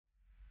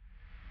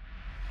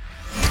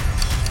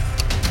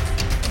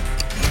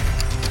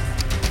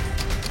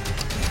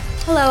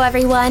Hello,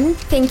 everyone.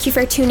 Thank you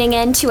for tuning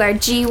in to our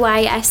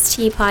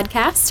GYST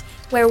podcast,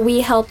 where we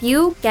help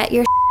you get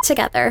your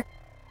together.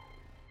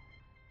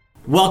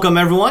 Welcome,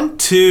 everyone,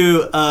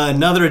 to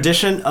another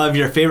edition of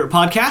your favorite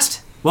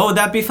podcast. What would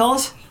that be,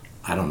 fellas?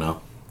 I don't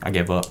know. I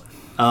gave up.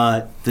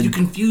 You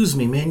confuse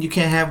me, man. You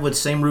can't have the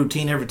same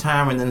routine every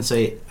time and then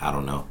say, I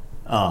don't know.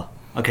 Oh,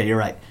 okay, you're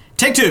right.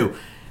 Take two.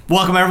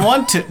 Welcome,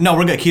 everyone, to... No,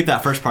 we're going to keep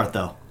that first part,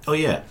 though. Oh,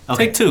 yeah.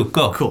 Okay. Take two.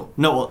 Go. Cool.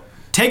 No, well,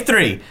 take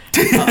three.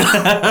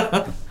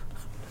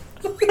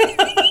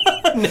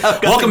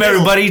 Welcome,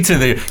 everybody,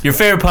 to your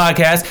favorite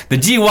podcast, the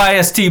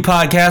GYST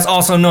podcast,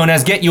 also known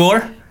as Get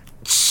Your...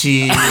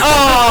 Cheese.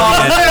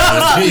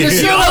 Oh! You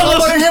should have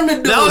wanted him to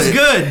do That was it.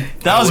 good.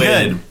 That was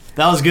good.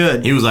 That was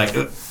good. He was like,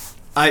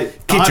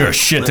 Get your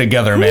shit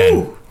together, man.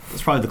 Ooh,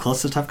 that's probably the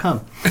closest I've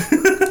come.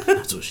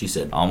 that's what she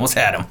said. Almost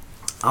had him.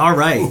 All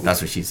right.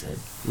 That's what she said.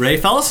 Ready,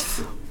 fellas?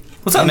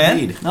 What's up, man?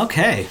 Indeed.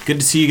 Okay. Good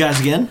to see you guys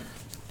again.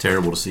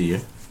 Terrible to see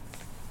you.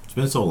 It's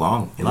been so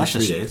long. In That's 3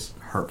 just days.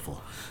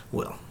 hurtful.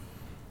 Well,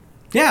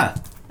 Yeah.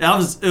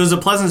 It was a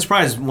pleasant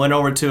surprise. Went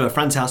over to a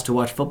friend's house to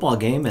watch a football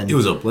game, and it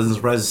was a pleasant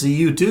surprise to see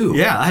you, too.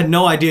 yeah, I had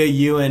no idea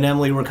you and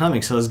Emily were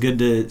coming, so it was good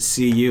to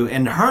see you.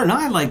 And her and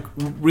I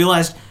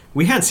realized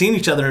we hadn't seen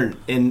each other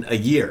in a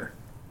year.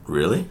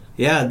 Really?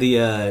 Yeah,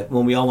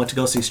 when we all went to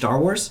go see Star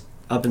Wars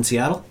up in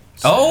Seattle.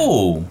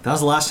 Oh. That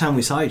was the last time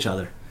we saw each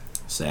other.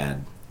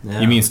 Sad.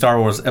 Yeah. You mean Star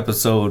Wars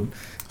Episode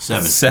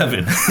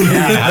 7?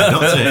 Yeah,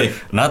 don't say.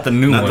 Not the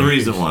new Not one. the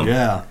recent one.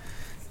 Yeah.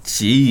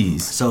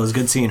 Jeez. So it was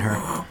good seeing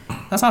her.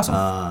 That's awesome.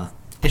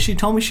 And she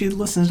told me she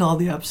listens to all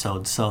the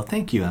episodes, so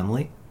thank you,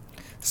 Emily.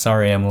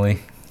 Sorry, Emily.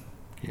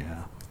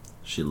 Yeah.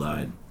 She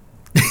lied.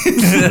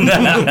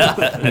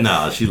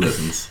 No, she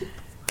listens.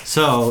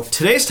 So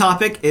today's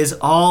topic is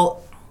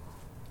all,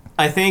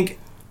 I think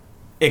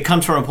it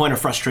comes from a point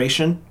of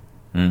frustration,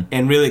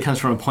 and really it comes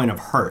from a point of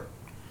hurt.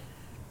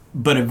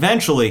 But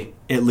eventually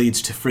it leads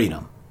to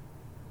freedom.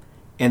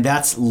 And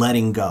that's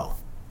letting go.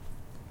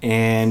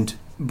 And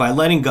by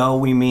letting go,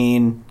 we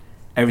mean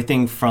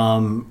everything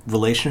from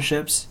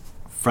relationships,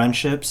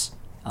 friendships,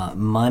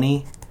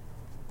 money,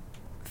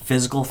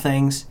 physical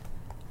things,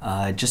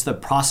 just the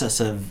process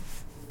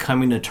of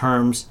coming to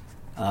terms,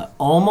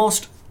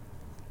 almost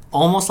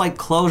like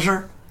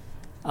closure,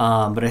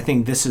 but I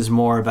think this is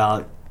more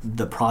about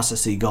the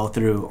process that you go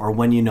through, or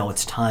when you know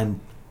it's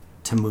time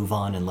to move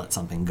on and let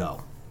something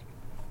go.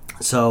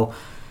 So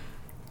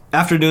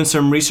after doing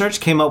some research,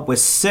 came up with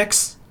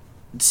six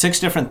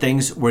different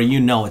things where you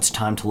know it's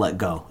time to let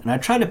go. And I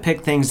try to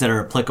pick things that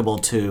are applicable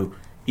to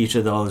each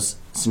of those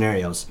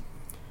scenarios.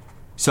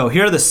 So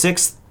here are the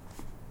 6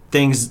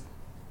 things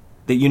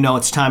that you know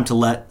it's time to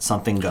let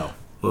something go.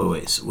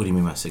 Wait. So what do you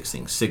mean by 6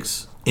 things?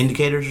 6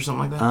 indicators or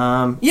something like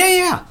that?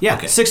 Yeah.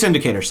 Okay. 6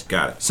 indicators.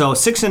 Got it. So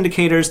 6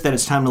 indicators that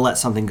it's time to let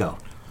something go.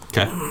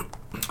 Okay.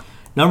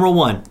 Number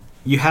 1,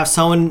 you have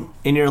someone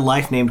in your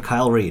life named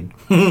Kyle Reed.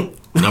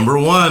 Number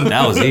 1.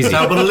 That was easy.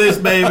 Top of the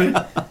list, baby.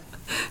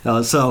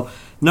 So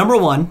number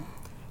 1,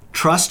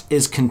 trust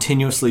is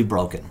continuously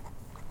broken.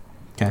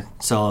 Okay.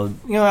 So,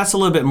 that's a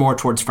little bit more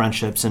towards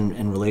friendships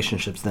and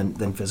relationships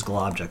than physical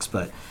objects.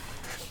 But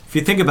if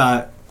you think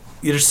about it,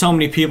 there's so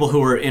many people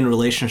who are in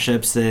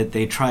relationships that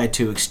they try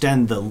to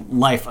extend the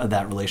life of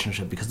that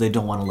relationship because they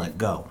don't want to let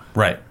go.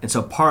 Right. And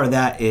so part of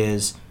that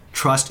is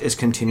trust is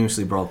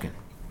continuously broken.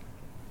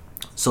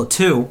 So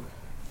 2,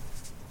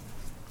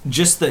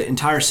 just the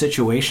entire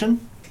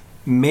situation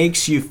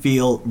makes you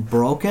feel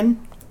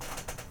broken,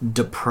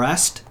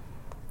 depressed,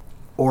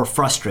 or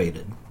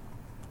frustrated.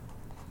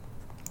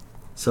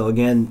 So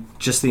again,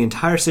 just the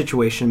entire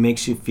situation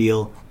makes you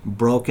feel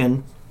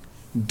broken,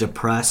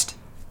 depressed,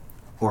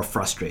 or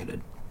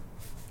frustrated.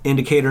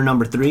 Indicator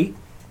number 3,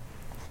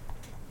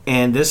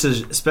 and this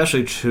is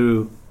especially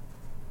true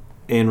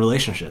in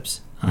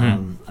relationships.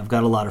 I've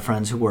got a lot of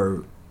friends who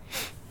are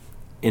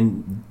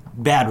in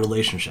bad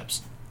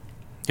relationships.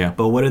 Yeah.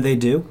 But what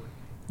do?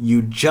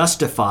 You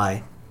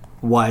justify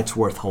why it's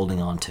worth holding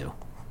on to.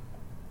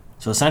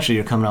 So essentially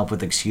you're coming up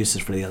with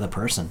excuses for the other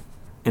person.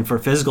 And for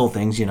physical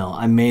things,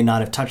 I may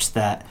not have touched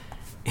that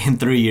in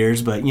 3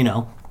 years, but,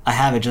 I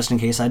have it just in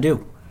case I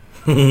do.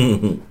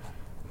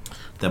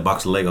 That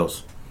box of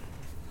Legos.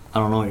 I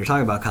don't know what you're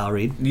talking about, Kyle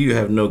Reed. You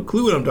have no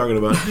clue what I'm talking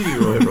about, do you,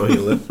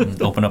 Rohila?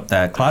 Open up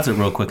that closet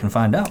real quick and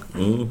find out.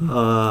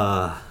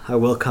 I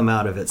will come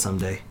out of it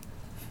someday.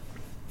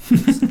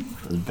 That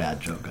was a bad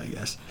joke, I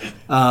guess.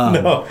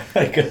 No,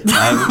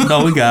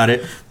 No, we got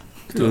it.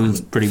 It was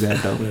pretty bad,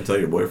 though. I'm going to tell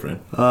your boyfriend.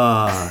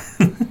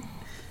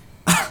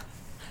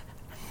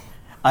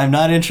 I'm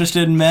not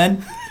interested in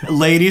men.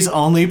 Ladies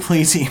only,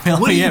 please email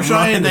What are me you at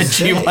trying to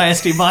say?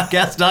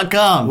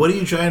 ryan@gystpodcast.com. What are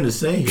you trying to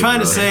say here, Trying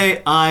to bro?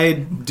 say I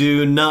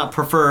do not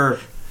prefer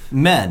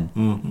men.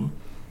 Mm-hmm.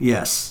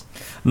 Yes.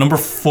 Number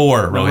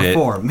 4, Number Rohit.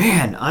 4.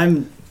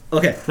 Man,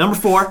 okay. Number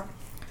 4.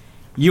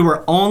 You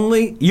are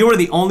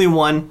the only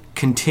one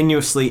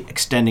continuously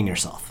extending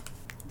yourself.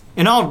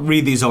 And I'll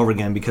read these over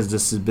again because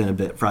this has been a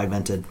bit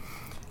fragmented.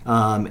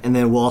 And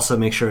then we'll also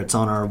make sure it's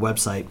on our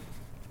website.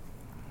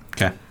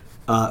 Okay.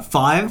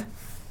 5.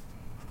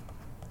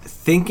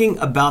 thinking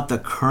about the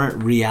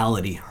current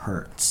reality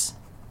hurts.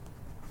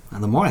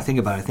 And the more I think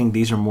about it, I think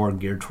these are more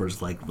geared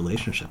towards like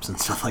relationships and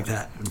stuff like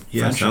that.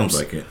 Yeah, sounds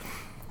like it.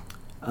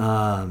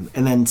 And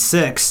then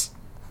 6,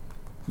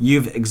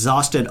 you've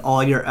exhausted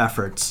all your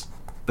efforts,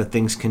 but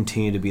things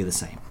continue to be the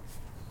same.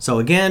 So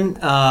again,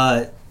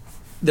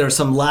 there's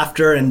some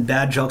laughter and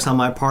bad jokes on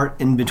my part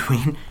in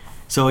between.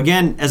 So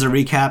again, as a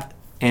recap,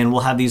 and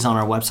we'll have these on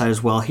our website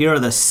as well, here are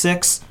the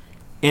 6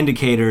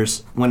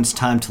 indicators when it's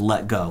time to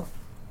let go.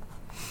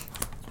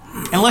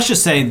 And let's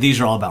just say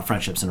these are all about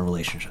friendships and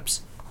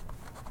relationships.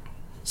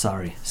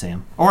 Sorry,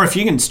 Sam. Or if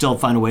you can still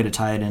find a way to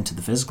tie it into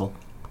the physical.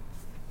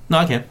 No,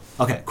 I can.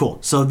 Okay, cool.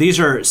 So these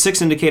are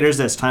 6 indicators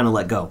that it's time to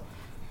let go.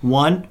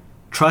 1,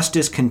 trust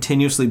is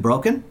continuously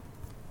broken.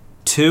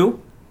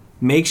 2,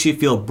 makes you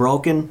feel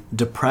broken,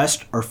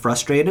 depressed, or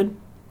frustrated.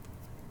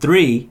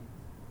 3,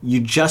 you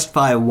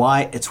justify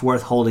why it's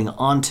worth holding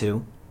on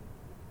to.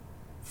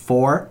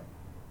 4,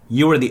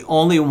 you are the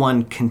only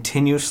one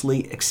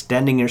continuously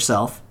extending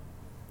yourself.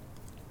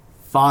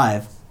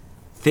 5,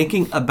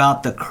 thinking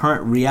about the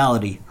current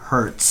reality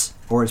hurts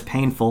or is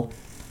painful.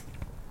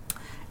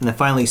 And then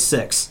finally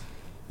 6,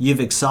 you've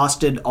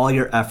exhausted all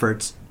your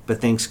efforts, but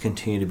things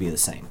continue to be the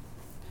same.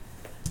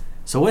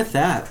 So with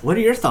that, what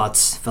are your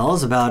thoughts,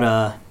 fellas,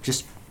 about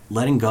just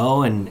letting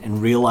go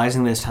and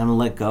realizing that it's time to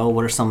let go?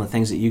 What are some of the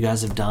things that you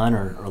guys have done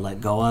or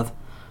let go of?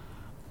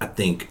 I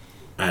think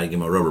I had to get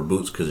my rubber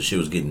boots because the shit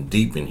was getting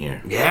deep in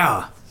here.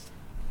 Yeah.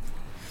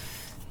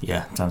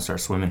 Yeah, time to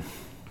start swimming.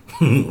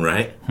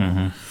 Right?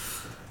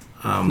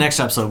 Next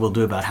episode we'll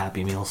do about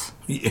Happy Meals.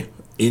 Yeah,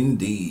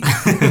 indeed.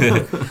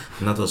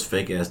 Not those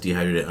fake-ass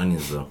dehydrated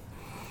onions, though.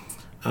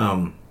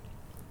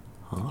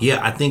 Yeah,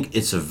 I think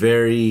it's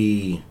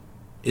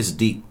it's a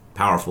deep,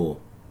 powerful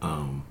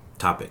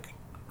topic,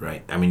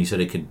 right? I mean, you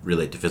said it could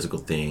relate to physical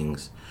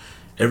things.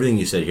 Everything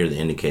you said here, the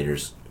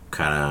indicators,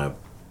 kind of,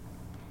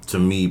 to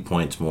me,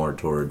 points more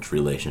towards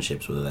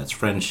relationships, whether that's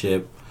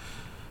friendship,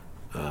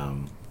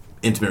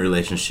 intimate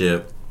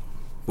relationship,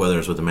 whether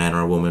it's with a man or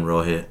a woman,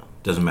 Rohit,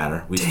 doesn't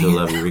matter. We still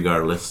love you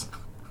regardless.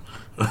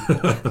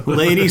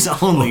 Ladies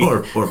only.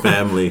 or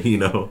family,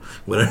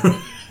 whatever.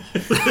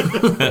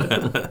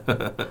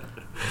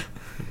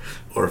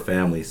 Or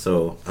family.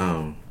 So,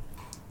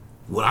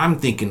 what I'm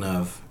thinking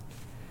of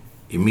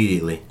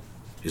immediately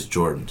is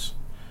Jordans.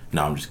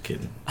 No, I'm just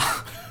kidding.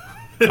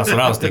 That's what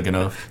I was thinking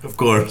of. Of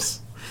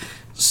course.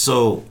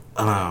 So,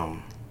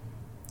 for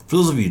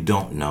those of you who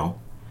don't know,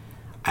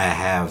 I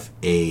have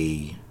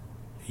a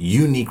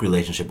unique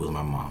relationship with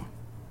my mom.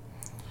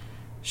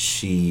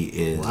 She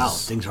is... Wow,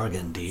 things are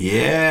getting deep.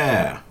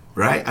 Yeah,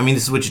 right? I mean,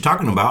 this is what you're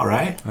talking about,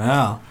 right?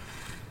 Wow.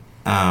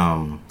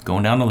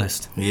 Going down the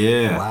list.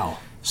 Yeah. Wow.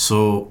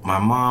 So my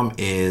mom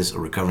is a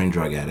recovering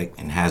drug addict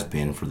and has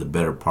been for the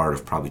better part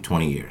of probably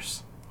 20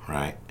 years,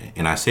 right?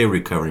 And I say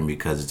recovering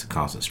because it's a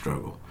constant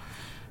struggle.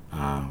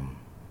 I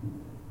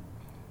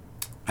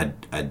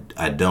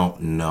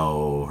don't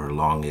know her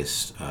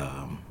longest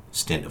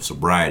stint of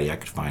sobriety. I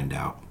could find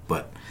out,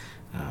 but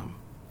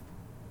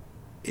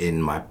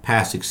in my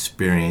past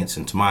experience,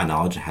 and to my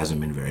knowledge, it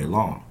hasn't been very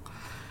long.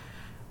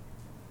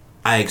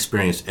 I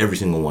experienced every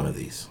single one of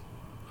these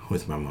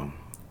with my mom.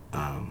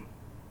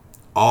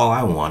 All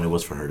I wanted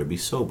was for her to be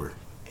sober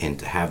and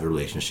to have the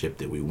relationship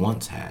that we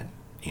once had,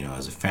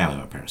 as a family.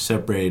 My parents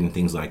separated and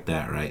things like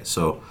that, right?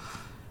 So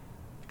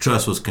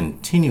trust was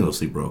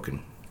continuously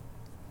broken.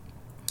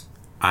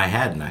 I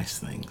had nice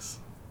things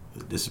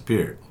that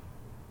disappeared,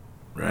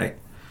 right?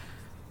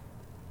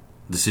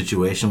 The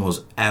situation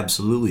was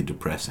absolutely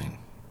depressing.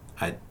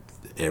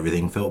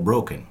 Everything felt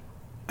broken.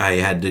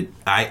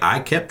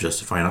 I kept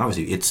justifying,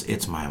 obviously,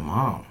 it's my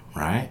mom,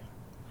 right?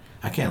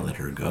 I can't let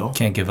her go.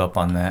 Can't give up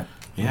on that.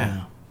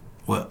 Yeah.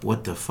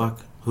 What the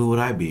fuck? Who would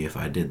I be if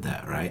I did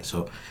that, right?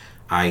 So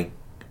I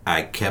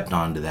kept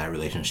on to that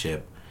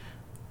relationship.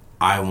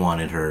 I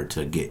wanted her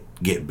to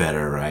get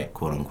better, right?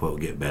 Quote unquote,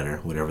 get better,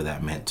 whatever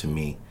that meant to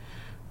me.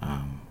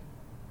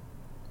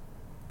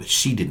 But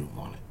she didn't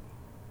want it.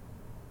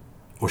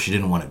 Or she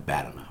didn't want it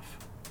bad enough,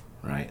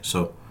 right?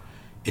 So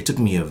it took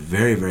me a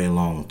very, very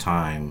long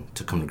time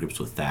to come to grips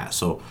with that.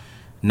 So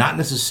not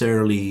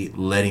necessarily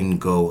letting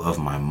go of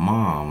my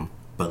mom,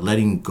 but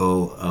letting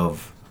go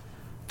of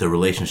the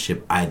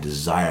relationship I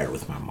desired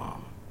with my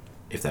mom,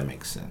 if that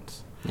makes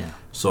sense. Yeah.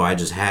 So I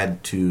just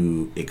had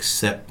to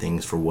accept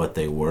things for what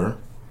they were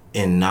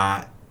and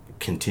not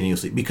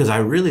continuously, because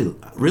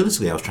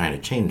realistically, I was trying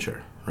to change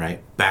her,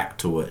 right? Back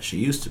to what she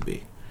used to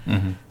be.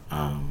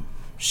 Mm-hmm.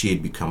 She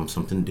had become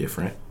something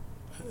different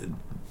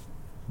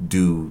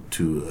due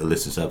to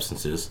illicit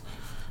substances,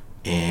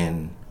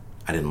 and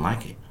I didn't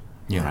like it.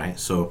 Yeah. Right?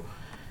 So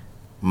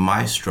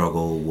my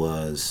struggle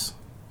was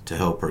to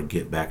help her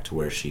get back to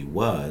where she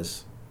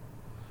was,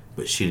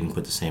 but she didn't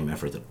put the same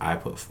effort that I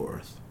put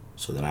forth,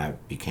 so that I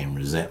became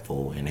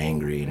resentful and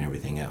angry and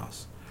everything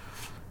else.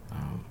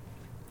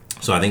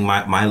 So I think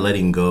my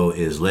letting go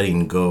is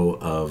letting go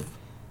of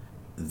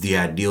the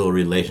ideal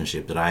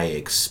relationship that I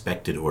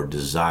expected or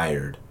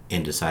desired,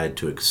 and decided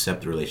to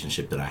accept the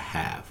relationship that I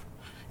have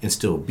and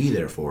still be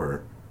there for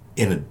her,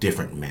 in a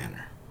different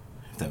manner,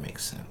 if that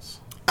makes sense.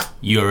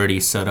 You already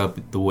set up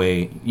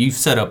you've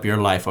set up your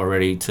life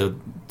already to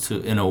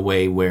in a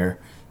way where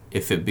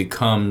if it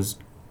becomes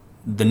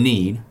the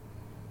need,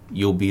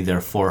 you'll be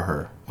there for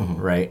her,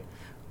 right?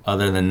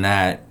 Other than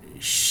that,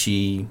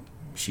 she's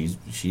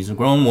a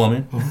grown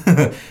woman.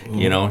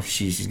 You know,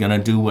 she's gonna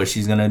do what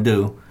she's gonna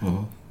do.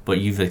 But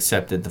you've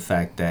accepted the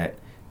fact that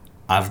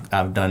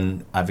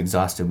I've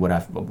exhausted what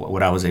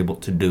I was able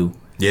to do.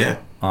 Yeah.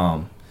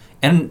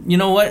 And you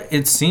know what?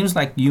 It seems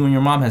like you and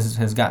your mom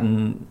has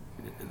gotten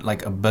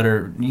like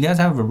you guys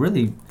have a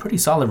really pretty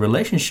solid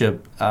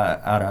relationship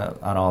out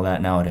of all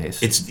that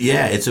nowadays. It's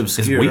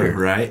obscure, it's weird,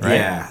 right? right?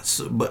 Yeah.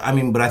 So, but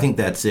I think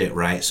that's it,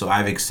 right? So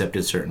I've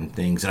accepted certain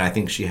things, and I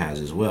think she has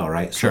as well,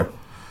 right? Sure.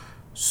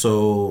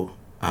 So,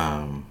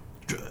 my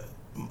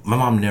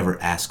mom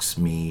never asks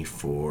me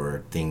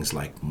for things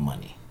like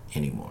money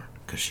anymore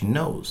because she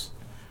knows.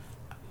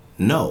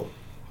 No.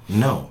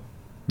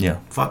 Yeah.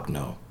 Fuck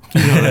no.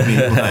 You know what I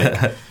mean?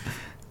 Like,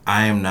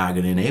 I am not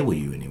going to enable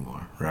you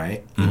anymore,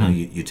 right? You know,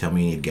 you tell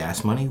me you need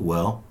gas money.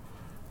 Well,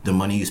 the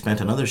money you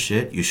spent on other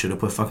shit, you should have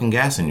put fucking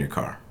gas in your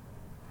car.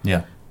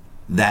 Yeah.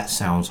 That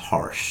sounds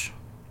harsh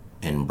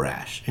and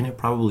brash, and it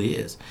probably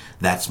is.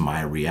 That's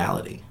my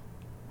reality,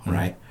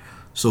 right?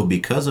 So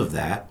because of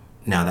that,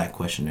 now that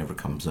question never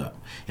comes up.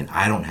 And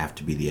I don't have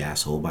to be the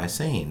asshole by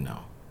saying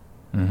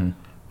no,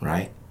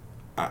 right?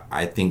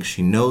 I think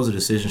she knows the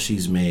decision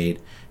she's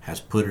made has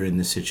put her in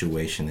the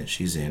situation that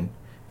she's in,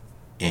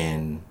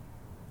 and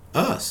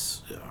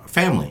us, our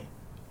family,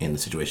 in the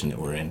situation that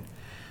we're in.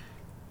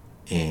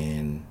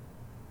 And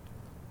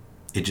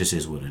it just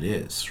is what it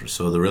is.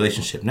 So the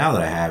relationship now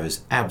that I have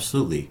is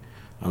absolutely,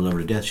 I love her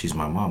to death. She's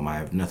my mom. I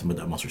have nothing but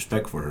the utmost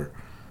respect for her.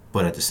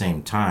 But at the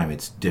same time,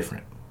 it's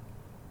different.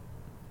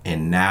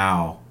 And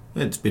now,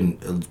 it's been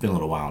a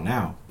little while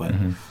now, but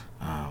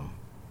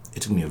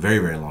it took me a very,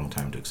 very long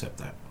time to accept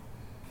that.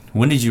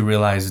 When did you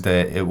realize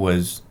that it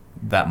was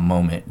that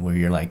moment where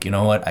you're like, you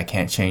know what, I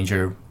can't change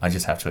her, I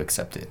just have to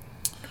accept it?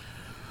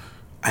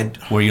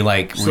 Were you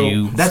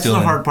that's the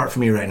hard part for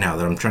me right now,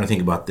 that I'm trying to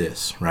think about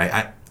this,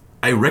 right?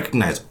 I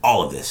recognize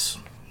all of this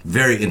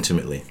very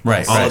intimately.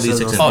 Right. All of these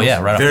things. Oh,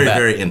 yeah, right off the very, bat.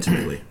 very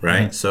intimately,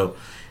 right? So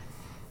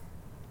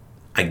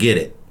I get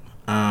it.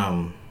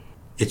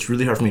 It's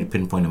really hard for me to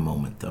pinpoint a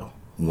moment, though,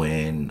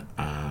 when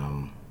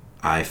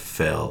I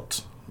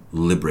felt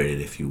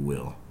liberated, if you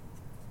will.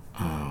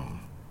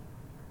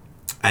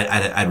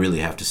 I'd really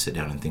have to sit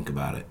down and think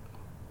about it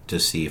to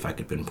see if I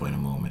could pinpoint a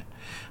moment.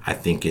 I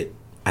think it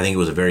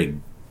was a very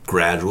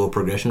gradual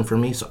progression for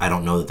me, so I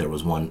don't know that there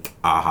was one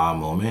aha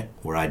moment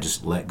where I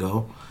just let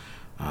go.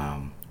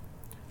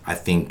 I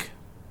think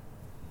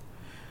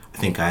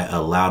I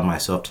allowed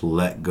myself to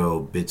let go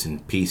bits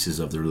and pieces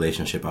of the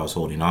relationship I was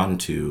holding on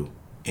to,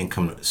 and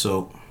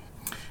so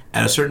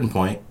at a certain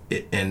point,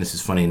 and this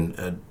is funny,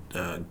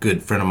 a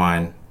good friend of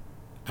mine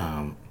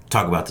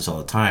talk about this all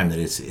the time, that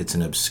it's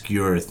an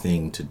obscure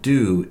thing to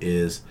do,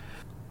 is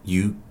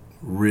you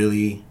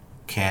really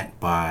can't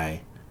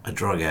buy a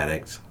drug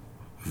addict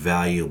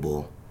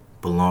valuable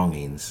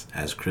belongings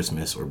as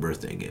Christmas or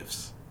birthday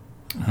gifts.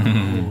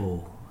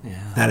 Oh,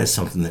 yeah. That is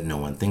something that no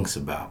one thinks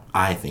about.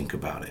 I think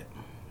about it.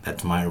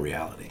 That's my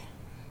reality.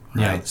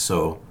 Right? Yeah.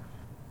 So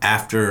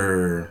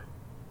after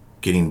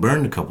getting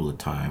burned a couple of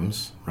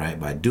times, right,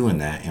 by doing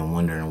that and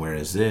wondering, where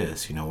is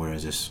this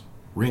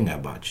ring I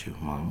bought you,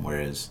 Mom?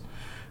 Where is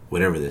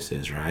whatever this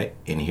is, right?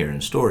 And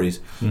hearing stories,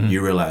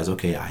 you realize,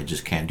 okay, I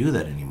just can't do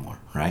that anymore,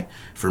 right?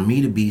 For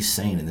me to be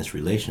sane in this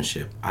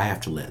relationship, I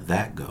have to let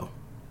that go.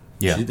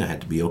 Yeah. She's going to have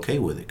to be okay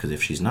with it, because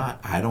if she's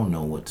not, I don't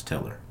know what to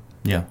tell her.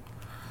 Yeah.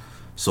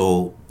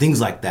 So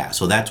things like that.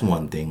 So that's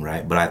one thing,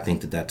 right? But I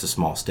think that that's a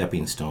small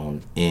stepping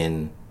stone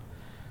in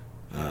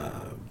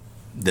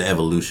the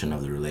evolution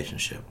of the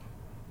relationship,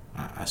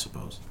 I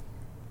suppose.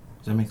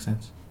 Does that make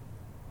sense?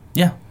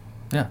 Yeah.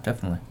 Yeah,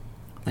 definitely.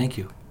 Thank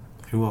you.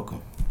 You're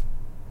welcome.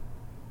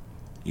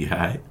 You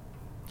high?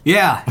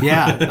 Yeah.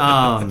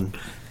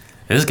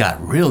 This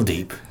got real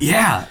deep.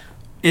 Yeah.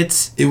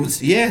 It's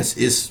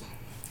It's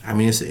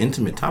an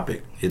intimate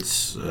topic.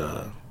 It's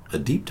a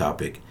deep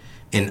topic,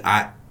 and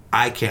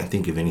I can't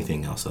think of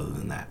anything else other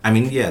than that. I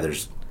mean, yeah,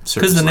 there's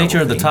certain, because the nature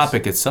of the things.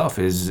 topic itself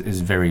is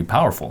very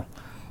powerful.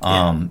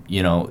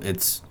 You know,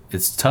 it's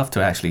tough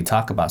to actually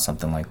talk about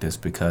something like this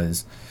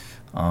because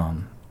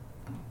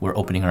we're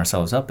opening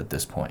ourselves up at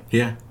this point.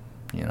 Yeah.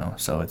 You know,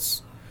 so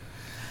it's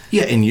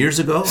and years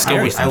ago, scary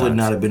I would sometimes.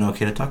 not have been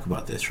okay to talk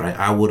about this, right?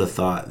 I would have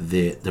thought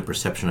that the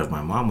perception of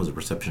my mom was a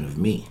perception of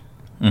me.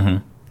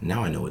 Mm-hmm.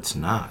 Now I know it's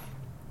not.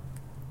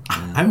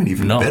 I'm an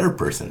even better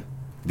person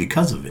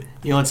because of it.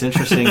 You know what's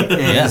interesting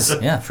is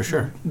yeah, for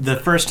sure. the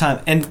first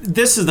time, and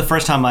this is the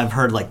first time I've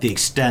heard like the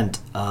extent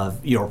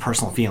of your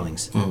personal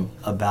feelings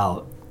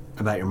about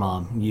your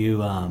mom.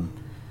 You, I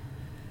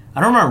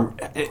don't remember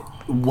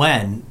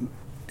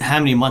how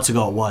many months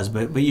ago it was,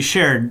 but you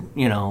shared,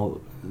 you know,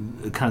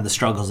 kind of the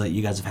struggles that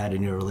you guys have had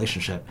in your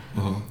relationship.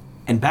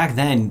 And back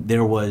then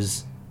there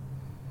was,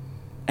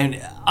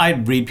 and I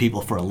read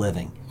people for a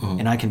living,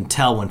 and I can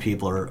tell when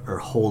people are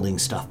holding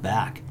stuff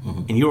back.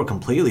 And you were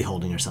completely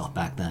holding yourself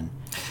back then.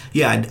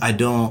 Yeah, I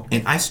don't,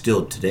 and I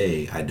still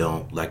today, I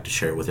don't like to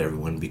share it with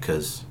everyone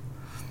because,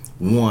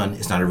 one,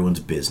 it's not everyone's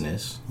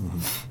business,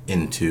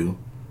 and two,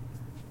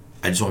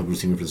 I just want people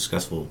to see me for the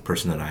successful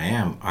person that I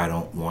am. I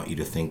don't want you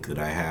to think that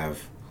I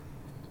have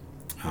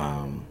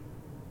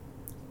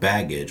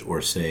baggage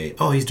or say,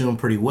 oh, he's doing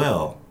pretty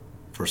well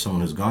for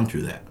someone who's gone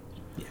through that.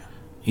 Yeah.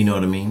 You know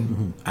what I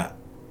mean?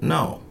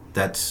 No,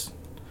 that's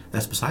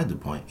beside the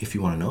point. If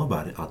you want to know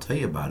about it, I'll tell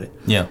you about it.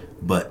 Yeah.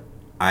 But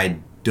I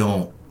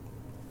don't,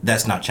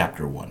 that's not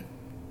chapter 1,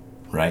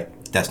 right?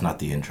 That's not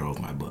the intro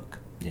of my book.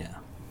 Yeah.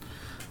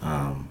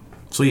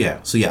 So yeah,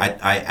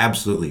 I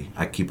absolutely,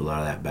 I keep a lot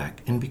of that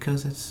back. And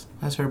because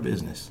that's her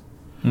business.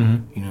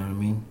 You know what I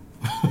mean?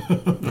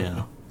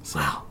 Yeah. So,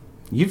 Wow.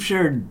 You've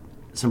shared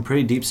some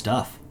pretty deep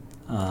stuff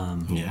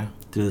yeah.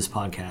 through this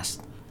podcast.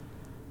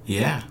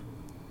 Yeah.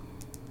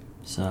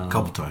 So A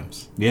couple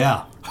times.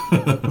 Yeah.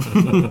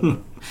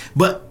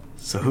 But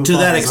So who to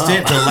that follows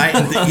extent up? to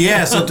lighten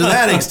so to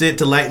that extent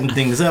to lighten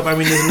things up, I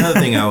mean, there's another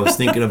thing I was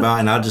thinking about,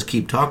 and I'll just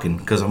keep talking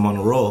because I'm on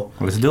a roll.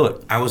 Let's do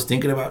it. I was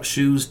thinking about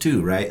shoes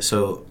too, right?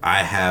 So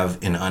I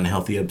have an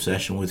unhealthy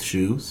obsession with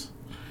shoes,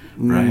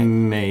 right?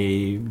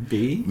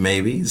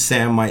 Maybe.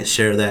 Sam might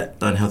share that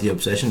unhealthy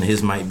obsession.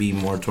 His might be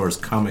more towards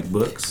comic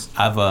books.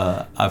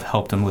 I've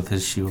helped him with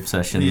his shoe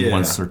obsession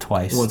once or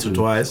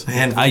twice.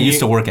 And I used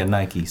to work at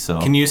Nike,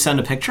 so. Can you send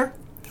a picture?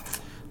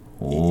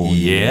 Oh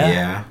yeah.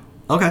 Yeah.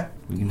 Okay.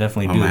 We can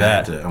definitely do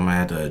that. I'm gonna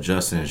have to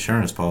adjust an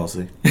insurance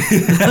policy.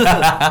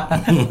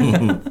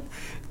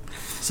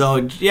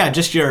 So yeah,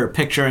 just your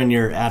picture and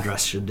your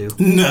address should do.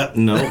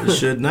 No, it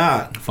should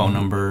not. Phone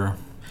number.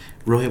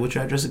 Rohit, what's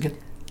your address again?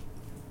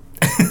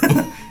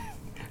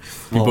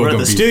 Well, we're at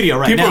the studio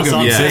right now, so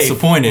I'm be safe.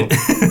 disappointed.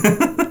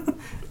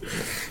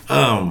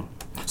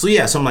 So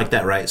yeah, something like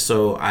that, right?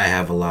 So I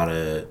have a lot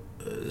of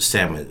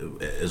Sam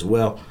as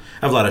well.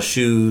 I have a lot of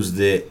shoes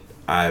that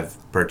I've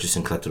purchased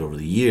and collected over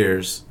the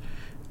years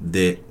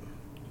that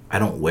I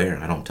don't wear.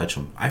 I don't touch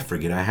them. I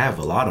forget I have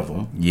a lot of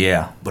them.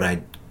 Yeah. But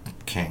I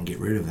can't get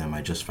rid of them.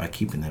 I justify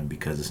keeping them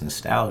because it's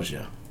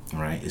nostalgia,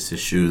 right? It's a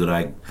shoe that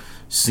I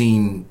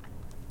seen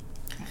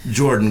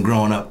Jordan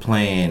growing up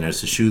playing.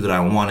 It's a shoe that I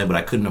wanted, but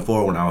I couldn't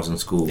afford when I was in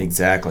school.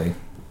 Exactly.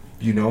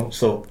 You know,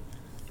 so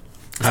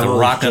I have the all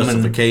these rock 'em and-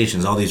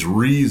 justifications, all these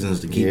reasons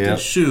to keep Yep.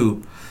 this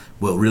shoe.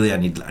 Well, really, I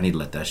need to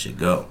let that shit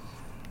go.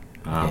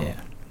 Yeah.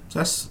 So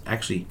that's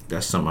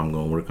something I'm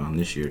going to work on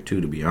this year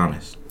too, to be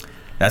honest,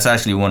 That's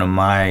actually one of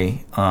my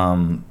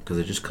because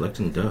they're just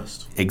collecting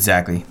dust.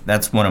 exactly.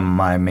 That's one of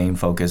my main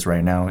focus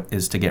right now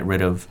is to get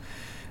rid of.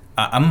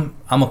 I'm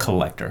a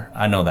collector.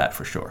 I know that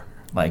for sure.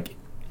 Like,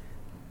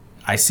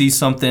 I see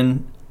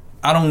something,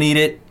 I don't need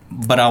it,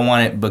 but I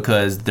want it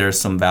because there's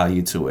some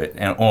value to it,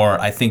 or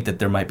I think that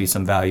there might be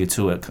some value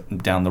to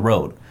it down the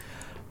road.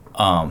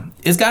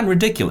 It's gotten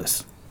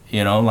ridiculous,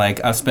 you know.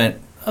 Like, I've spent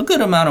a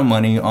good amount of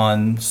money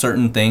on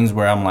certain things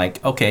where I'm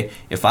like, okay,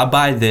 if I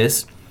buy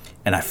this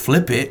and I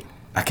flip it,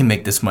 I can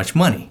make this much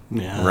money,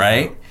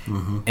 right?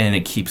 And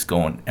it keeps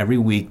going. Every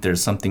week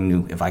there's something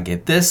new. If I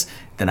get this,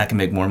 then I can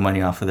make more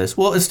money off of this.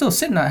 Well, it's still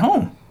sitting at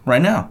home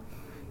right now.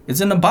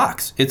 It's in the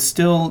box. It's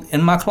still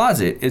in my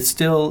closet. It's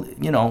still,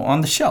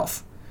 on the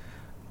shelf.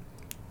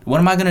 What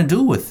am I going to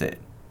do with it?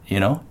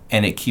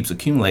 And it keeps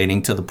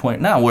accumulating to the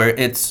point now where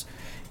it's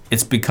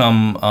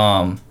become,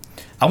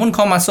 I wouldn't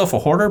call myself a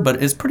hoarder,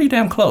 but it's pretty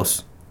damn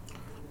close.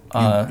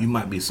 You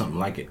might be something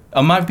like it.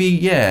 I might be,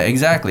 yeah,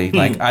 exactly.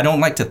 Like, I don't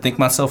like to think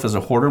myself as a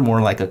hoarder,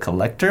 more like a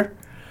collector.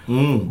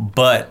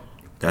 But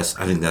I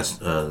think that's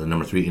the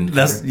number 3 indicator.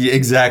 that's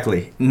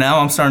exactly. Now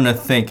I'm starting to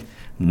think,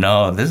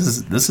 no,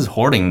 this is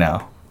hoarding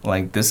now.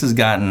 Like, this has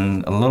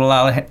gotten a little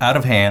out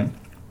of hand,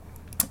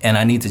 and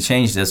I need to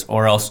change this,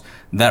 or else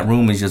that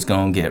room is just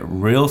going to get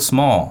real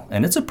small.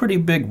 And it's a pretty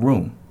big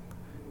room,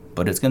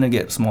 but it's going to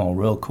get small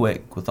real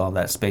quick with all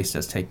that space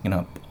that's taking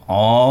up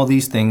all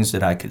these things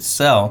that I could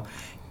sell.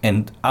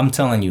 And I'm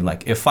telling you,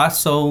 like, if I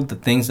sold the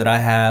things that I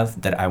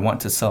have that I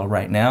want to sell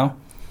right now,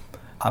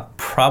 I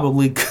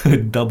probably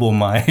could double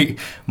my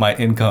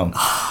income.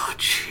 Oh,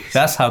 jeez.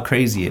 That's how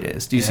crazy it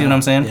is. Do you see what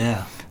I'm saying?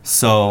 Yeah.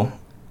 So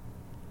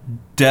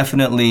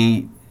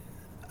definitely,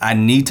 I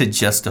need to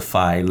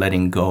justify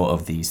letting go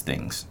of these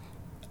things.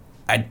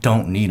 I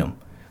don't need them.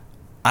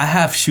 I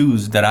have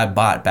shoes that I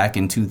bought back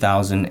in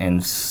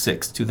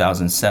 2006,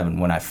 2007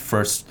 when I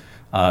first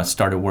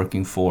started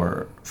working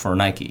for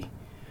Nike.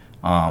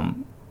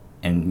 And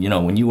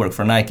when you work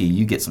for Nike,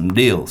 you get some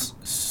deals.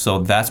 So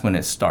that's when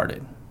it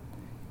started.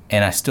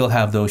 And I still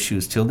have those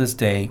shoes till this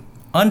day,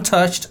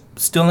 untouched,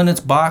 still in its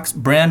box,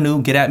 brand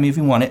new. Get at me if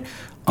you want it.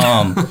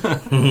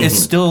 It's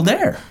still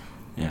there.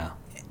 Yeah.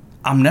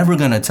 I'm never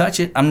going to touch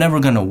it. I'm never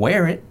going to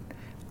wear it.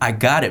 I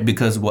got it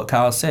because what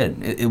Kyle said,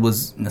 it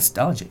was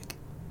nostalgic.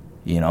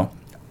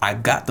 I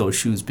got those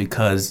shoes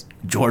because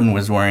Jordan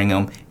was wearing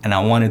them, and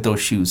I wanted those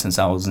shoes since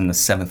I was in the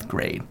 7th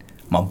grade.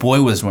 My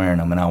boy was wearing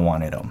them, and I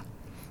wanted them.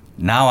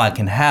 Now I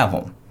can have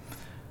them.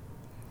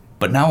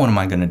 But now what am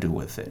I going to do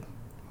with it?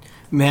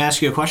 May I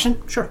ask you a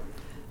question? Sure.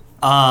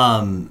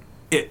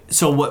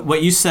 So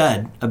what you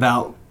said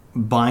about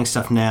buying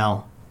stuff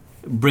now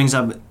brings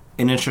up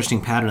an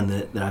interesting pattern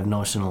that I've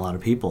noticed in a lot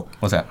of people.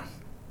 What's that?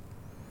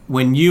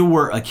 When you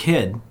were a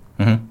kid,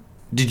 Mm-hmm.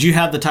 did you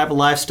have the type of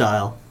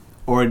lifestyle,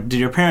 or did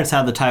your parents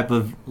have the type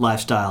of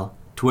lifestyle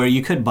to where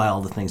you could buy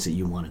all the things that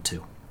you wanted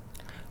to?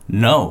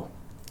 No.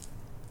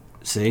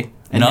 See?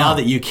 And No. now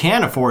that you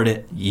can afford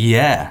it,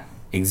 Yeah,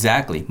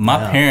 exactly. My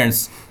Yeah.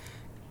 parents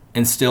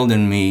instilled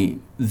in me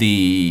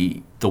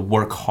the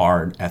work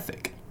hard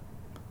ethic.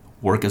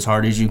 Work as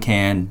hard as you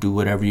can, do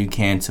whatever you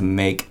can to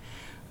make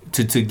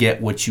to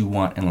get what you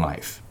want in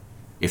life.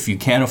 If you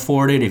can't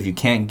afford it, if you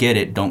can't get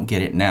it, don't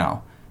get it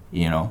now.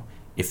 You know,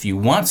 if you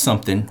want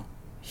something,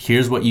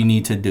 here's what you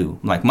need to do.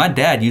 Like my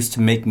dad used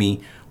to make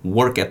me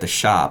work at the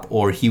shop,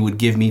 or he would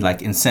give me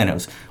like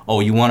incentives. Oh,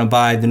 you want to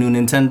buy the new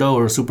Nintendo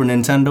or Super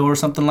Nintendo or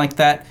something like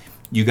that?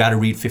 You got to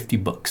read 50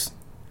 books.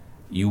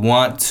 You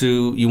want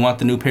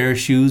the new pair of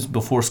shoes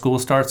before school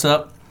starts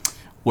up?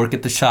 Work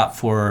at the shop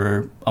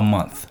for a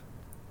month,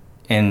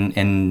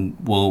 and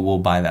we'll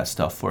buy that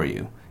stuff for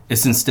you.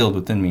 It's instilled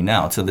within me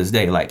now to this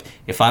day. Like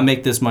if I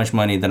make this much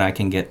money, then I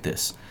can get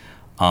this.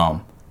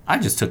 I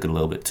just took it a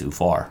little bit too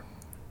far.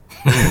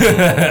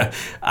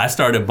 I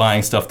started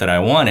buying stuff that I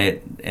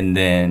wanted, and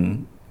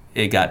then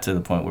it got to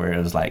the point where it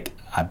was like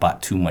I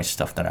bought too much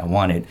stuff that I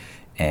wanted,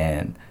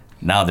 and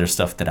now there's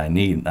stuff that I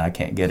need and I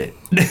can't get it.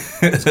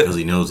 Because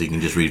he knows he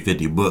can just read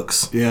 50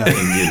 books. Yeah. And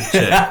get a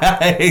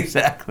check.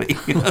 Exactly.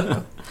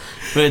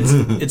 but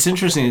it's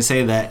interesting to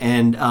say that,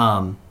 and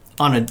on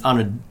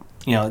a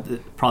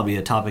probably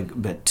a topic a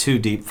bit too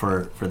deep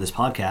for this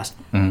podcast.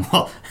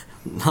 Well,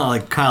 not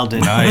like Kyle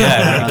did. Oh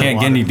yeah, I can't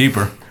get any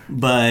deeper.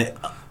 But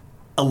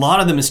a lot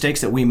of the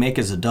mistakes that we make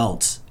as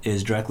adults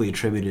is directly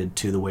attributed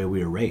to the way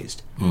we were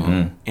raised.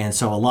 Mm-hmm. And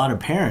so a lot of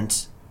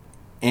parents,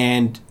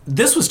 and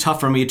this was tough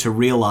for me to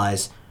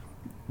realize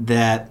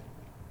that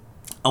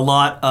a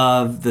lot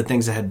of the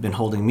things that had been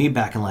holding me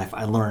back in life,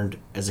 I learned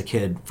as a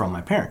kid from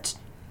my parents.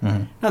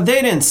 Mm-hmm. Now,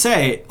 they didn't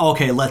say,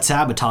 okay, let's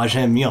sabotage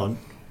him,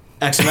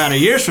 X amount of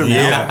years from now.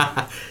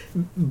 Yeah.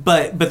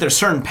 But there's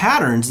certain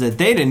patterns that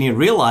they didn't even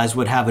realize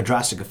would have a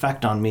drastic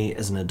effect on me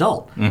as an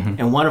adult. Mm-hmm.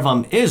 And one of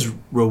them is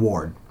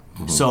reward.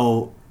 Mm-hmm.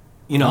 So,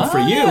 for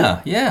you,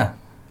 yeah.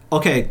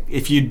 Okay,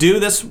 if you do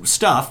this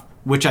stuff,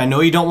 which I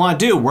know you don't want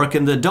to do, work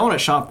in the donut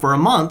shop for a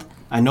month,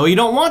 I know you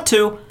don't want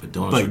to,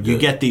 but you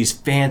get these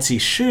fancy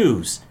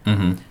shoes.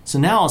 Mm-hmm. So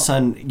now all of a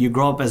sudden you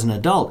grow up as an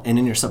adult, and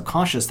in your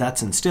subconscious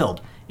that's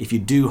instilled. If you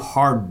do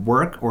hard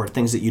work or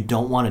things that you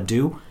don't want to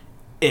do,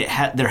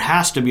 there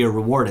has to be a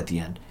reward at the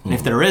end. And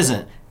if there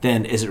isn't,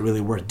 then is it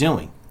really worth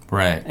doing?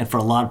 Right. And for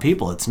a lot of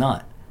people, it's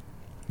not.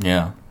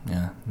 Yeah,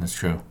 that's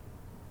true.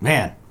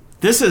 Man,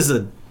 this is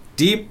a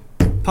deep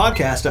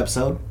podcast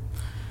episode.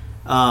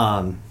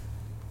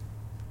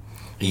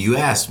 You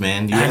asked,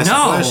 man. You I asked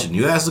know. the question.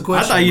 You asked the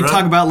question. I thought you'd bro.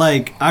 talk about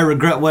I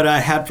regret what I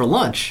had for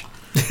lunch.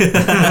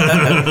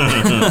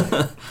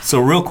 So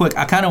real quick,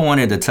 I kind of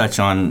wanted to touch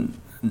on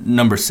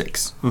number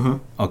 6. Mm-hmm.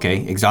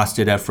 Okay,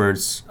 exhausted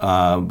efforts,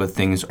 but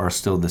things are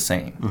still the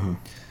same.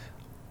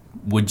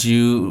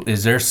 Mm-hmm.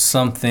 Is there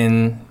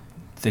something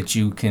that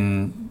you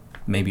can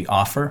maybe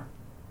offer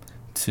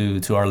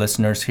to our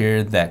listeners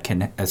here that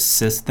can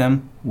assist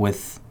them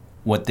with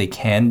what they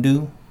can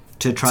do?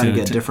 To try to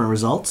get different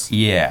results?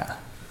 Yeah.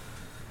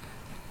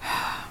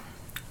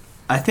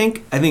 I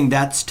think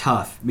that's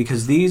tough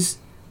because these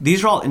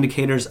are all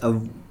indicators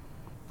of.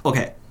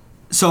 Okay,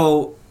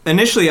 so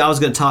initially I was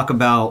going to talk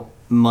about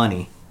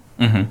money.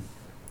 Mm-hmm.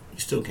 You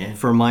still can.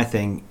 For my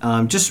thing,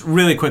 just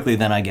really quickly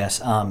then I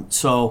guess.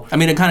 So I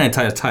mean, it kind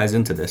of ties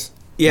into this.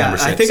 Yeah, number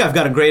 6. I think I've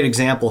got a great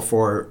example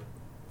for.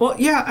 Well,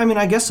 yeah, I mean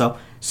I guess so.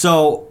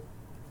 So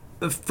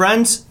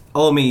friends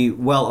owe me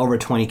well over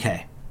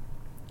 $20,000.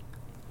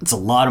 It's a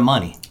lot of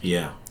money.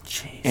 Yeah.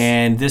 Jeez.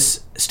 And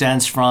this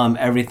stems from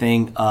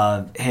everything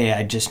of, hey,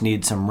 I just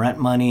need some rent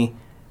money,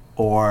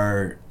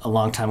 or a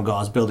long time ago I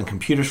was building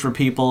computers for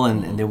people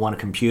and they wanted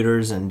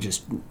computers and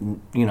just,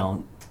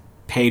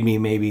 paid me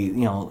maybe,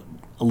 a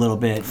little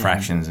bit.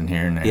 Fractions in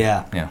here and there.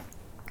 Yeah. Yeah.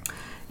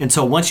 And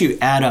so once you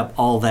add up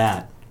all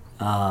that,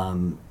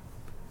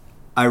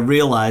 I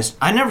realized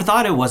I never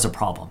thought it was a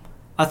problem.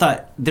 I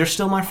thought they're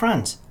still my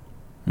friends.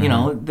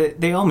 Mm-hmm.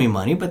 They owe me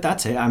money, but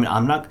that's it. I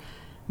mean,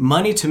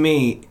 money to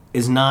me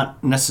is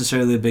not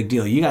necessarily a big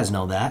deal. You guys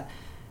know that.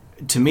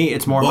 To me,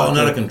 it's more about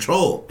out of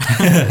control.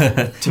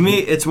 To me,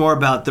 it's more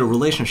about the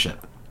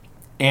relationship.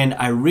 And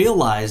I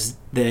realized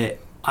that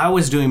I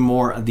was doing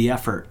more of the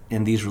effort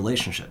in these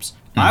relationships.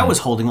 Mm-hmm. I was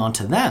holding on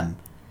to them,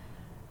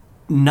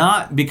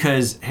 not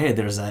because, hey,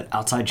 there's that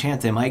outside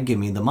chance they might give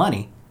me the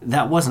money.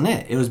 That wasn't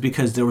it. It was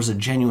because there was a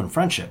genuine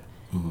friendship.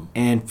 Mm-hmm.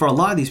 And for a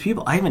lot of these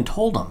people, I even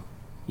told them,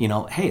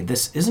 hey,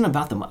 this isn't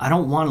about them. I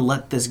don't want to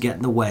let this get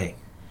in the way.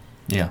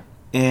 Yeah.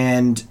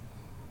 And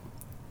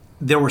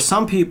there were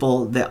some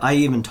people that I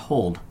even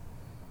told,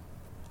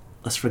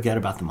 let's forget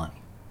about the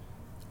money.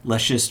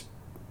 Let's just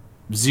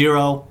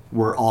zero.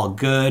 We're all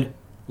good.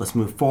 Let's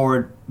move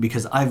forward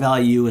because I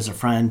value you as a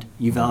friend.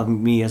 You value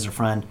me as a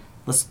friend.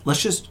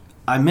 Let's just.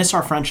 I miss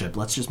our friendship.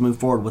 Let's just move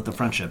forward with the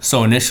friendship.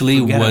 So initially,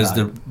 Forget was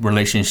about the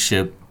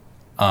relationship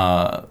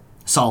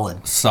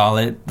solid?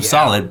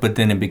 Solid, but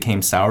then it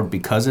became sour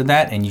because of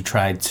that, and you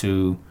tried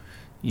to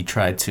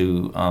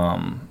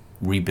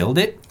rebuild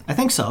it? I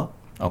think so.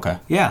 Okay.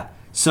 Yeah.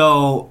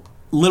 So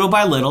little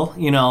by little,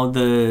 you know,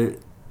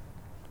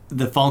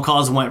 the phone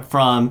calls went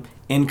from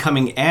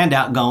incoming and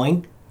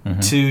outgoing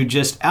to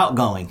just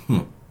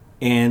outgoing.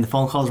 And the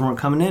phone calls weren't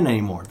coming in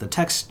anymore. The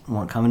texts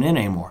weren't coming in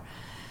anymore.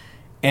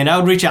 And I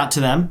would reach out to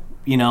them,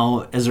 you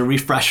know, as a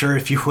refresher,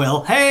 if you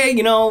will. Hey,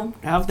 you know,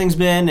 how have things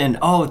been? And,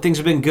 oh, things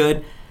have been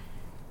good.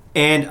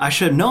 And I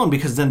should have known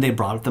because then they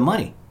brought up the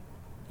money.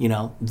 You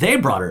know, they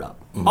brought it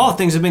up. Oh,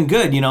 things have been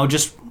good. You know,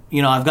 just,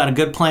 you know, I've got a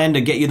good plan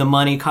to get you the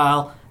money,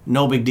 Kyle.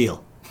 No big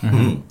deal.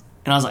 And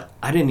I was like,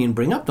 I didn't even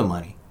bring up the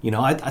money. You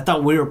know, I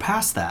thought we were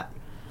past that.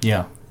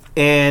 Yeah.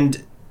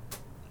 And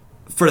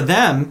for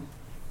them,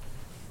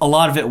 a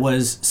lot of it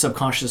was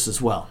subconscious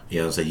as well.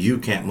 Yeah, so you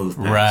can't move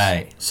past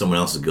Right. someone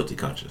else's guilty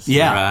conscience.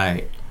 Yeah.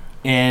 Right.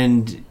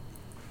 And,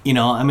 you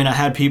know, I mean, I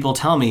had people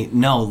tell me,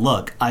 no,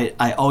 look,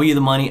 I owe you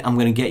the money. I'm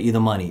going to get you the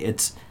money.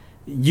 It's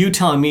you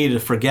telling me to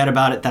forget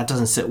about it. That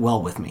doesn't sit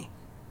well with me.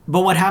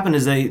 But what happened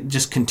is they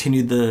just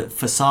continued the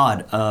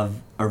facade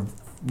of a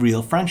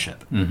real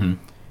friendship. And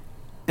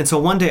so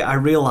one day I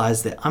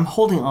realized that I'm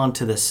holding on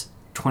to this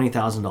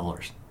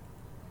 $20,000.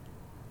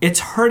 It's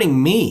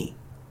hurting me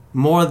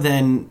more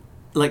than,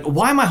 like,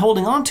 why am I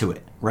holding on to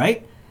it,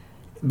 right?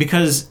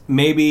 Because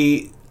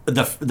maybe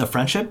the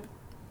friendship,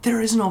 there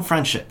is no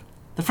friendship.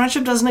 The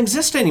friendship doesn't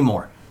exist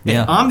anymore.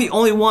 Yeah. If I'm the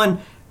only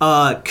one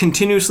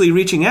continuously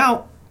reaching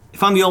out,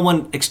 if I'm the only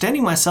one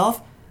extending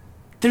myself,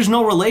 there's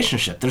no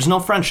relationship. There's no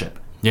friendship.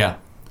 Yeah.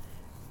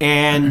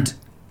 And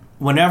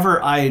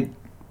whenever I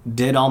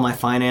did all my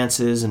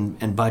finances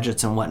and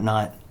budgets and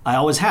whatnot, I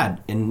always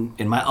had in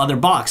my other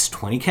box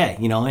 $20K,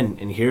 you know,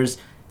 and here's,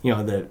 you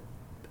know, the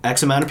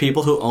X amount of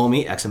people who owe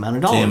me X amount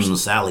of dollars. Tim,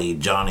 Sally,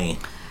 Johnny.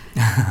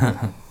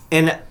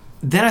 And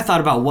then I thought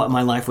about what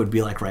my life would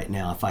be like right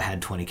now if I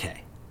had $20K.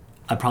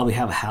 I'd probably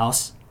have a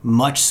house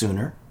much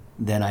sooner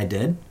than I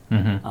did.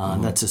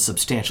 That's a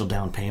substantial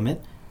down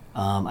payment.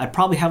 I'd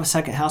probably have a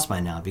second house by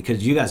now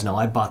because you guys know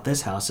I bought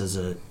this house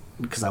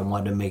because I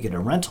wanted to make it a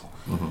rental.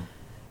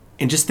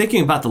 And just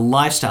thinking about the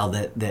lifestyle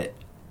that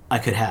I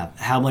could have,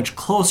 how much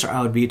closer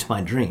I would be to my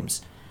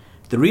dreams.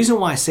 The reason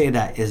why I say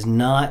that is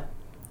not,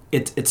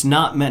 it's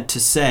not meant to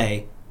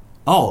say,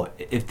 oh,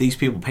 if these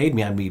people paid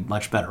me, I'd be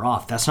much better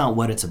off. That's not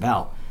what it's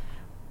about.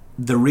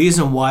 The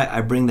reason why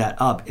I bring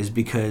that up is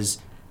because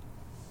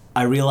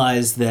I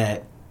realize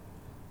that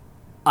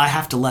I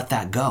have to let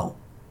that go.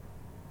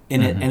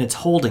 And it's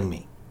holding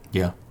me.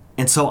 Yeah.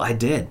 And so I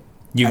did.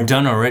 You've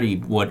done already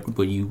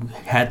what you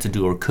had to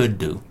do or could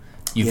do.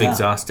 You've Yeah.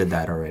 exhausted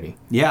that already.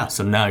 Yeah.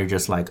 So now you're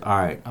just like, all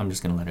right, I'm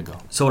just going to let it go.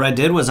 So what I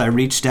did was I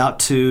reached out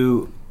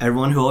to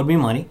everyone who owed me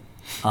money,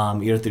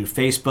 either through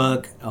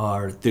Facebook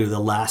or through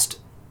the last,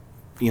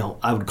 you know,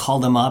 I would call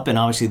them up and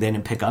obviously they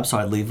didn't pick up, so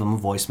I'd leave them a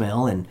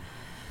voicemail.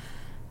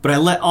 But I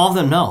let all of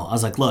them know. I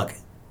was like, look,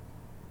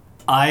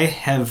 I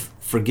have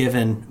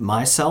forgiven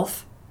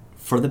myself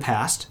for the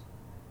past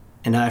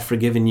and I've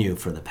forgiven you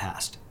for the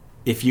past.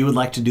 If you would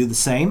like to do the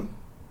same,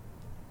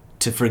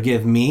 to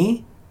forgive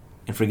me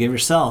and forgive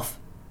yourself,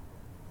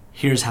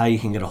 here's how you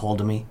can get a hold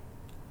of me.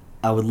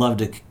 I would love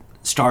to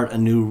start a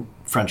new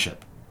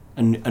friendship,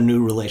 a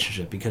new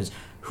relationship, because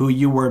who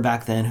you were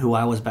back then, who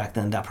I was back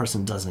then, that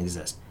person doesn't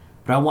exist.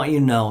 But I want you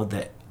to know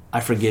that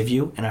I forgive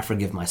you and I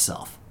forgive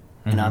myself,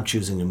 and I'm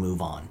choosing to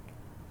move on.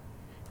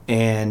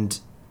 And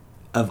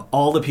of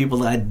all the people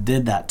that I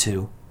did that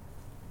to,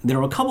 there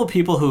were a couple of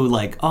people who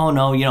like, oh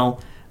no, you know,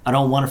 I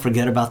don't want to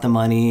forget about the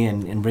money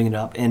and bring it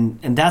up. And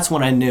that's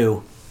when I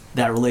knew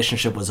that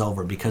relationship was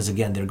over because,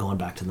 again, they're going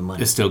back to the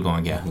money. It's still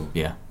going, yeah.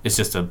 Yeah. It's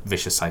just a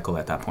vicious cycle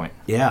at that point.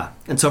 Yeah.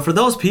 And so for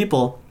those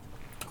people,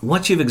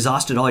 once you've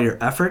exhausted all your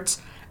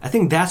efforts, I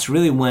think that's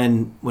really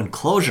when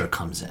closure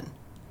comes in.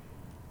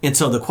 And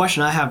so the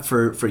question I have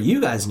for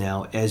you guys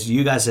now, as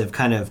you guys have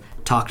kind of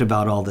talked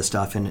about all this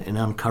stuff and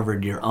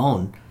uncovered your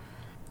own,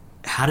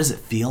 how does it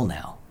feel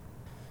now?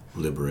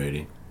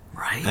 Liberating.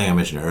 Right? I think I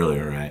mentioned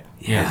earlier, right?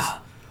 Yeah. Yes.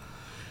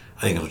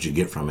 I think that's what you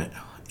get from it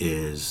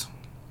is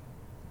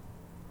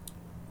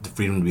the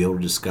freedom to be able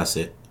to discuss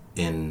it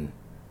and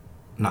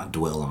not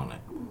dwell on it.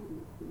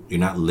 You're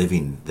not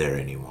living there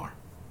anymore.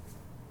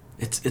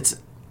 It's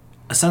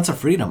a sense of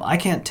freedom. I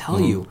can't tell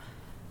you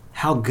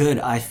how good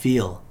I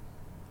feel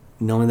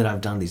knowing that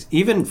I've done these.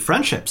 Even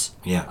friendships.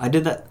 Yeah. I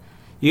did that.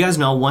 You guys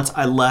know once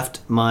I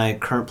left my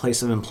current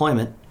place of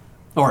employment,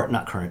 or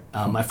not current,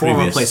 my former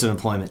Previous. place of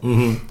employment,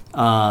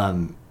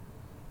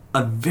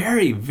 a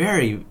very,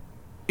 very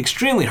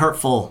extremely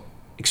hurtful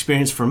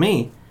experience for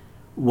me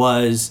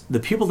was the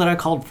people that I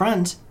called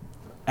friends,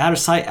 out of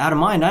sight, out of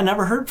mind. I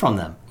never heard from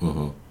them.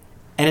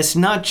 And it's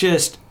not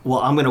just, well,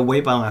 I'm going to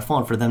wait by my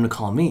phone for them to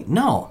call me.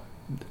 No.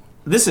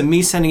 This is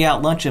me sending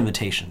out lunch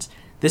invitations.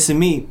 This is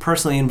me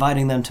personally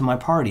inviting them to my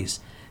parties.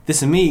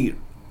 This is me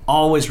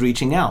always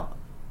reaching out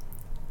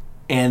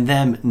and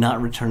them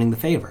not returning the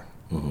favor.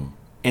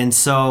 And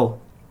so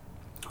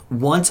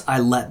once I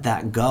let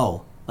that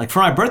go, like for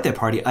my birthday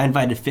party, I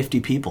invited 50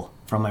 people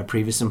from my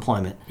previous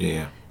employment.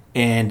 Yeah.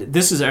 And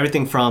this is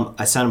everything from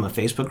I sent them a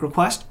Facebook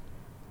request,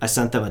 I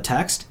sent them a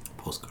text,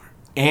 Postcard.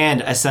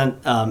 and I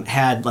sent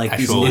had like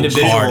Actual these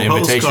individual card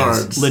invitations.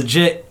 postcards.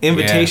 legit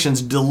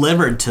invitations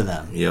delivered to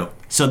them. Yep.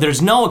 So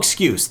there's no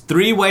excuse.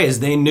 3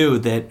 ways they knew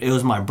that it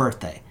was my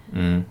birthday.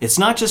 It's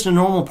not just a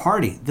normal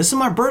party. This is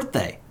my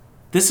birthday.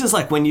 This is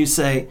like when you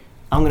say,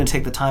 I'm going to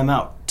take the time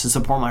out to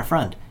support my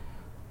friend.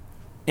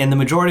 And the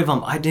majority of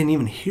them I didn't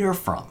even hear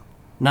from.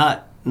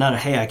 Not a,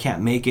 hey, I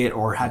can't make it,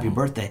 or happy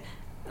birthday.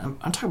 I'm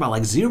talking about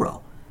like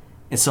zero.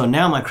 And so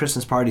now my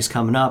Christmas party's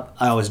coming up.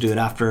 I always do it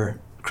after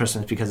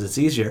Christmas because it's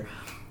easier.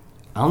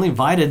 I only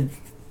invited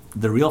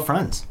the real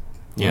friends.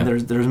 You know,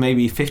 there's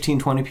maybe 15,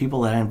 20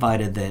 people that I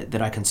invited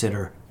that I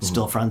consider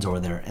still friends over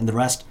there. And the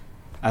rest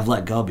I've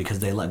let go because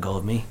they let go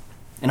of me.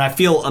 And I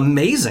feel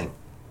amazing.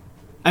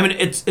 I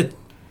mean,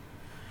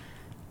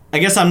 I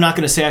guess I'm not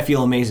going to say I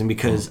feel amazing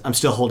because I'm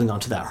still holding on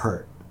to that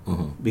hurt.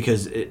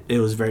 Because it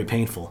was very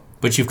painful.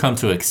 But you've come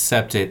to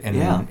accept it, and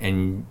Yeah.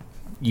 and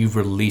you've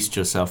released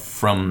yourself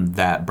from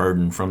that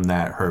burden, from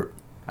that hurt,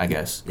 I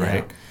guess,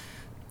 right? Yeah.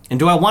 And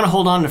do I want to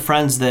hold on to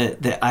friends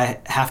that I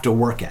have to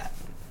work at?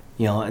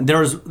 You know, and there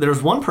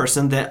was one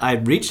person that I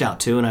reached out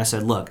to and I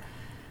said, look,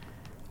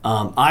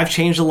 I've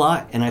changed a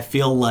lot, and I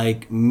feel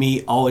like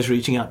me always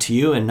reaching out to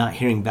you and not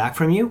hearing back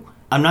from you,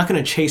 I'm not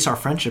going to chase our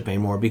friendship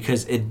anymore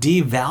because it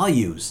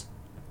devalues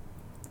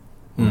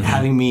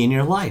having me in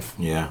your life.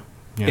 Yeah.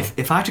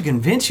 If I have to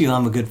convince you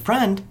I'm a good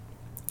friend,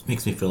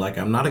 Makes me feel like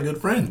I'm not a good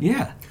friend.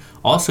 yeah.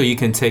 Also, you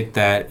can take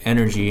that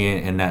energy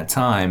and that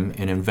time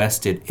and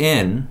invest it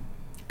in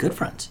Good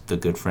friends. the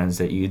good friends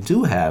that you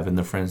do have and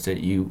the friends that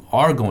you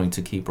are going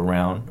to keep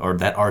around or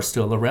that are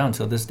still around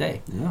till this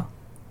day, Yeah.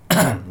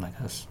 like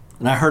us.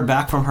 And I heard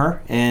back from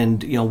her,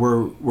 and you know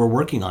we're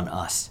working on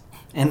us.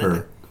 And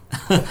Her.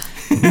 but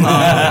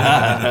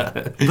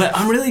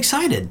I'm really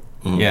excited.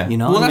 Yeah. You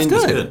know, well, I that's mean,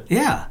 good. it's good.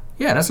 Yeah.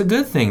 Yeah, that's a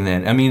good thing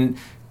then. I mean,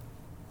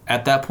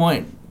 at that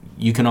point,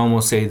 you can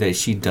almost say that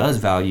she does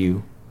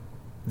value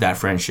that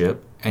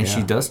friendship and she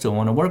Yeah. does still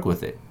want to work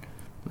with it.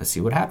 Let's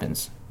see what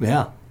happens.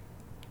 Yeah.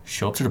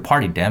 Show up to the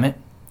party, damn it.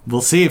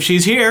 We'll see if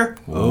she's here.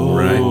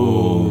 Right.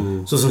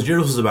 So since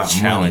yours was about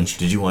Challenge. money,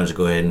 did you want to just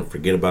go ahead and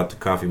forget about the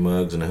coffee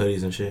mugs and the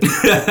hoodies and shit?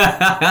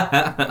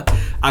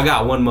 I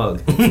got one mug.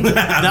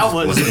 That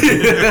was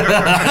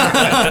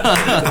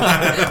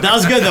that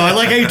was good though. I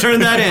like how you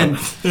turned that in.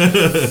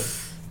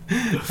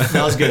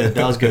 That was good.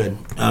 That was good.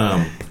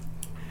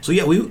 So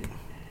yeah,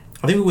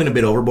 I think we went a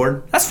bit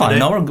overboard. That's fine. today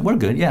No, we're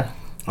good. Yeah.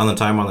 on the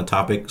time on the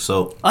topic.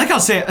 So I like how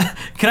Sam.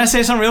 Can I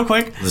say something real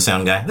quick? the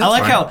sound guy. I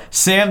like how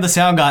Sam, the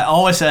sound guy,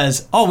 always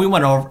says, "Oh, we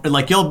went over."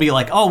 Like you'll be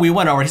like, "Oh, we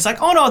went over." He's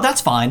like, "Oh no, that's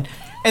fine."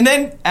 And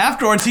then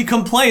afterwards, he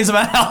complains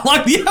about how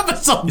long the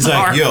episodes He's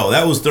are. like, yo,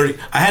 that was 30.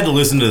 I had to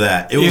listen to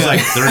that. It was Yeah. like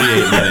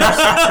 38 minutes.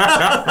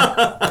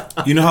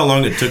 You know how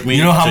long it took me?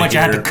 You know how much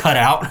I had to hear cut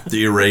out?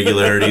 the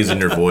irregularities in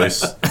your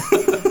voice.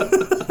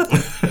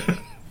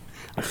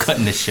 I'm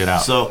cutting this shit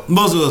out. So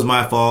most of it was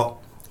my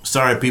fault.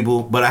 Sorry,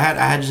 people, but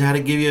I just had to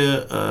give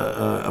you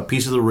a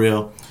piece of the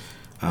real.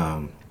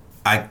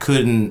 I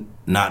couldn't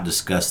not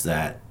discuss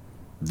that.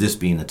 This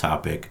being the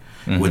topic,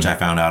 which I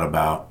found out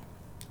about.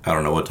 I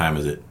don't know, what time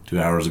is it?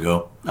 2 hours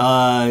ago.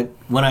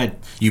 When I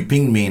You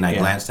pinged me and I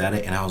glanced at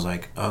it and I was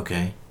like,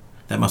 okay,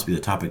 that must be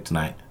the topic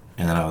tonight.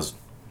 And then I was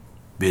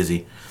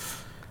busy.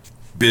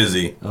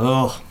 Busy.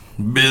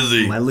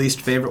 my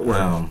least favorite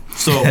word.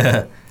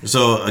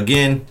 So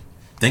again,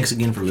 thanks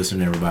again for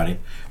listening, everybody.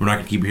 We're not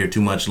gonna keep you here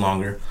too much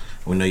longer.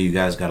 We know you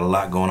guys got a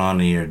lot going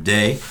on in your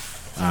day.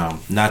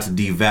 Not to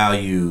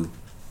devalue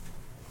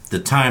the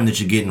time that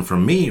you're getting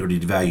from me or to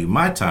devalue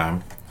my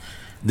time.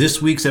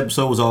 This week's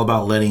episode was all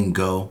about letting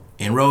go,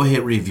 and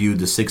Rohit reviewed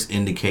the 6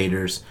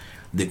 indicators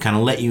that kind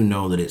of let you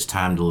know that it's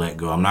time to let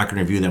go. I'm not going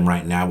to review them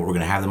right now, but we're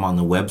going to have them on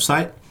the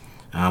website.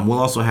 We'll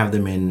also have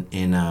them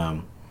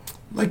in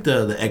like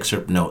the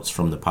excerpt notes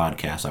from the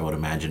podcast, I would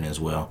imagine, as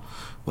well.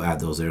 We'll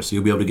add those there. So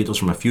you'll be able to get those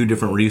from a few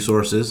different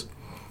resources.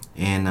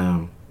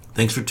 And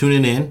thanks for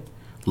tuning in.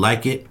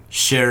 Like it,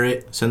 share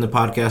it, send the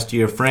podcast to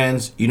your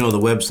friends. You know the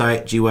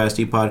website,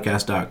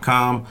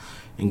 gystpodcast.com.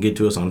 And get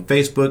to us on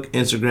Facebook,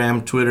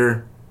 Instagram,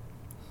 Twitter,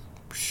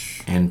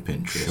 and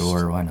Pinterest.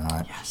 Sure, why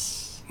not?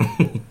 Yes.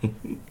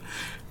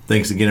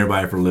 Thanks again,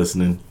 everybody, for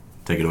listening.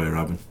 Take it away,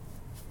 Robin.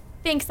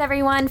 Thanks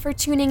everyone for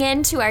tuning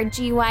in to our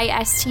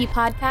GYST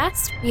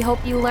podcast. We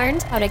hope you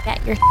learned how to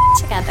get your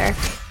together.